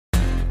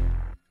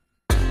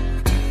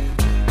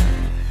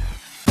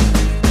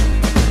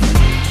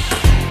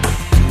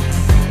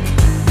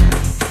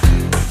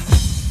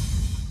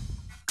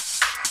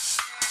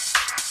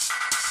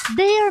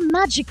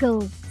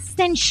magical,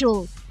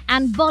 sensual,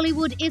 and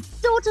Bollywood is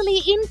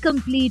totally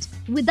incomplete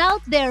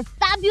without their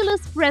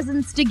fabulous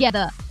presence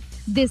together.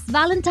 This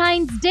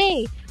Valentine's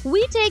Day,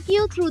 we take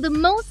you through the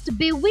most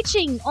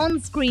bewitching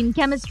on-screen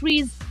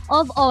chemistries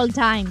of all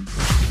time.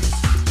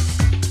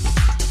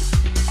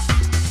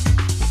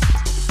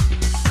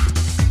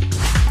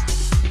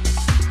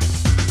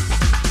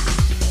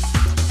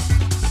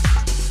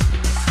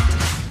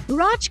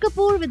 Raj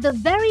Kapoor with the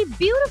very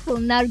beautiful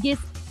Nargis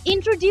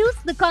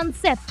introduced the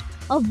concept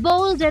of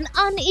bold and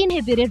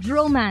uninhibited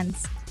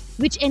romance,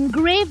 which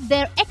engraved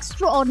their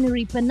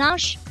extraordinary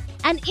panache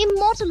and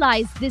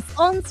immortalized this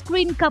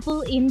on-screen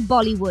couple in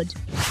Bollywood.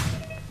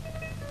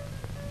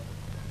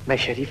 मैं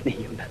शरीफ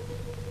नहीं हूं ना।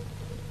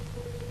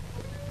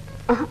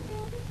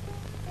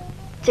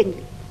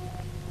 जंगली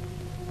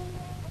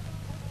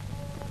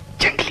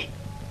जंगली।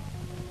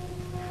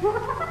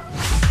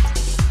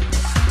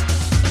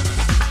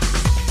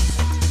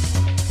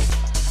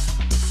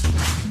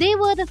 They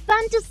were the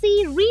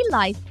fantasy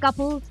real-life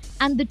couple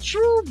and the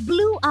true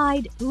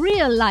blue-eyed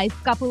real-life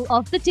couple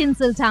of the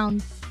Tinsel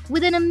town,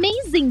 with an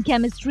amazing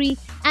chemistry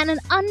and an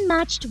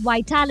unmatched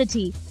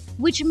vitality,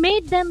 which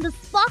made them the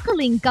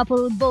sparkling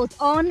couple both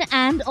on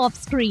and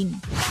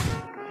off-screen.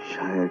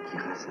 शायर की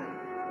गज़ल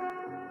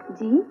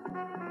जी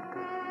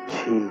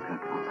झील का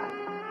पौधा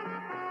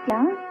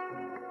क्या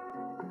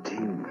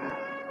dream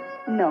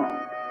girl know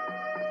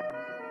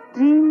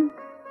dream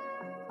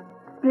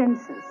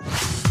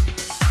princess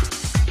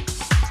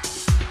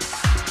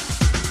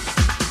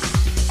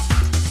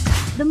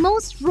The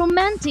most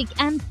romantic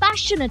and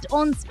passionate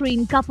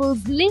on-screen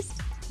couples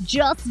list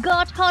just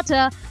got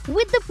hotter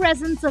with the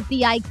presence of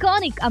the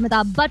iconic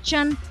Amitabh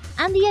Bachchan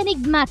and the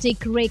enigmatic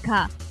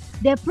Rekha.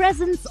 Their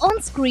presence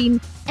on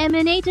screen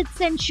emanated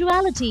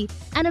sensuality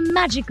and a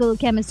magical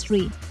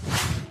chemistry.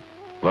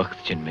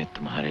 वक्त जिनमें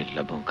तुम्हारे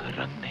लबों का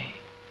रंग नहीं,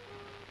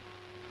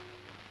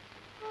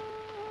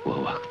 वो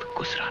वक्त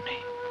गुजरा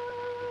नहीं,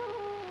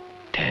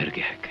 ठहर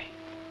गया कहीं।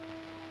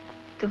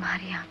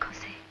 तुम्हारी आंखों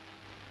से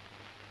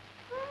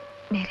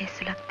मेरे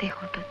सुलगते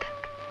होठों तक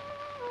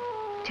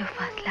जो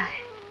फासला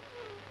है,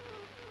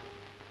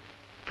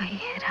 वही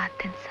है रात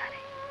दिन सारे।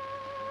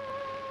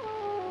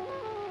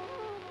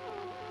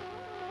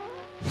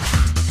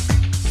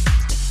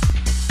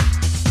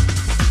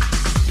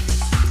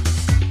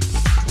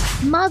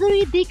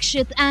 Madhuri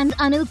Dixit and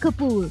Anil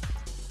Kapoor.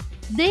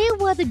 They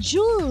were the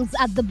jewels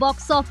at the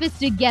box office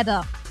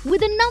together.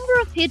 With a number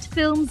of hit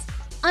films,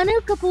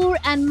 Anil Kapoor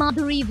and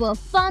Madhuri were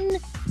fun,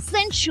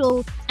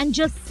 sensual, and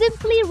just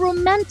simply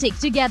romantic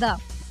together,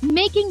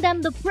 making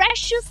them the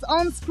precious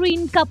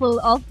on-screen couple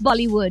of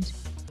Bollywood.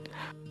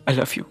 I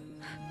love you.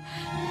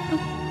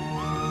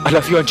 I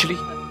love you, Anjali.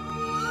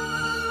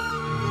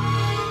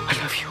 I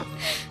love you.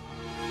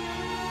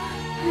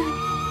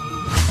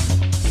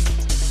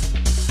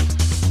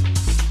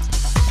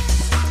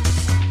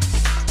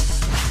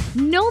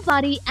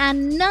 Nobody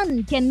and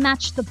none can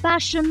match the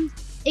passion,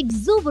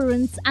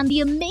 exuberance, and the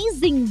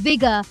amazing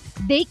vigor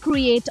they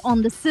create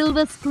on the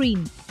silver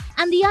screen,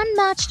 and the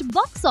unmatched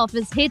box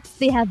office hits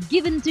they have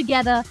given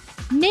together,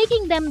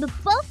 making them the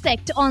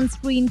perfect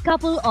on-screen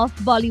couple of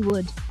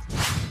Bollywood.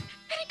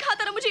 मैंने कहा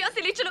था ना मुझे यहाँ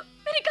से ले चलो।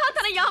 मैंने कहा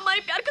था ना यहाँ हमारे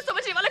प्यार को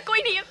समझने वाला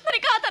कोई नहीं है। मैंने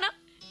कहा था ना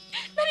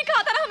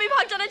हमें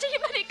भाग जाना चाहिए।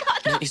 मैंने कहा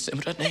था। नहीं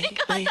सिमरन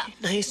नहीं,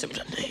 नहीं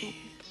सिमरन नहीं।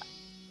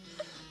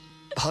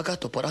 भागा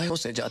तो परायों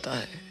से जाता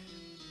है,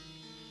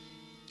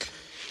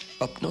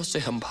 अपनों से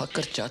हम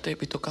भागकर जाते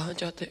भी तो कहाँ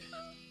जाते।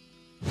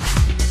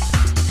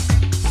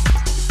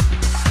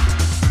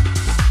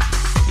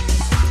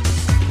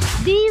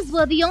 These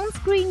were the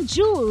on-screen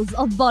jewels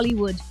of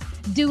Bollywood.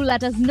 Do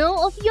let us know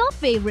of your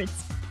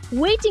favorites.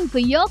 Waiting for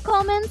your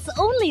comments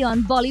only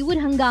on Bollywood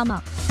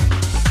Hungama.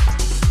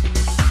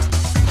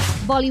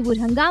 Bollywood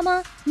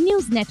Hungama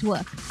News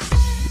Network.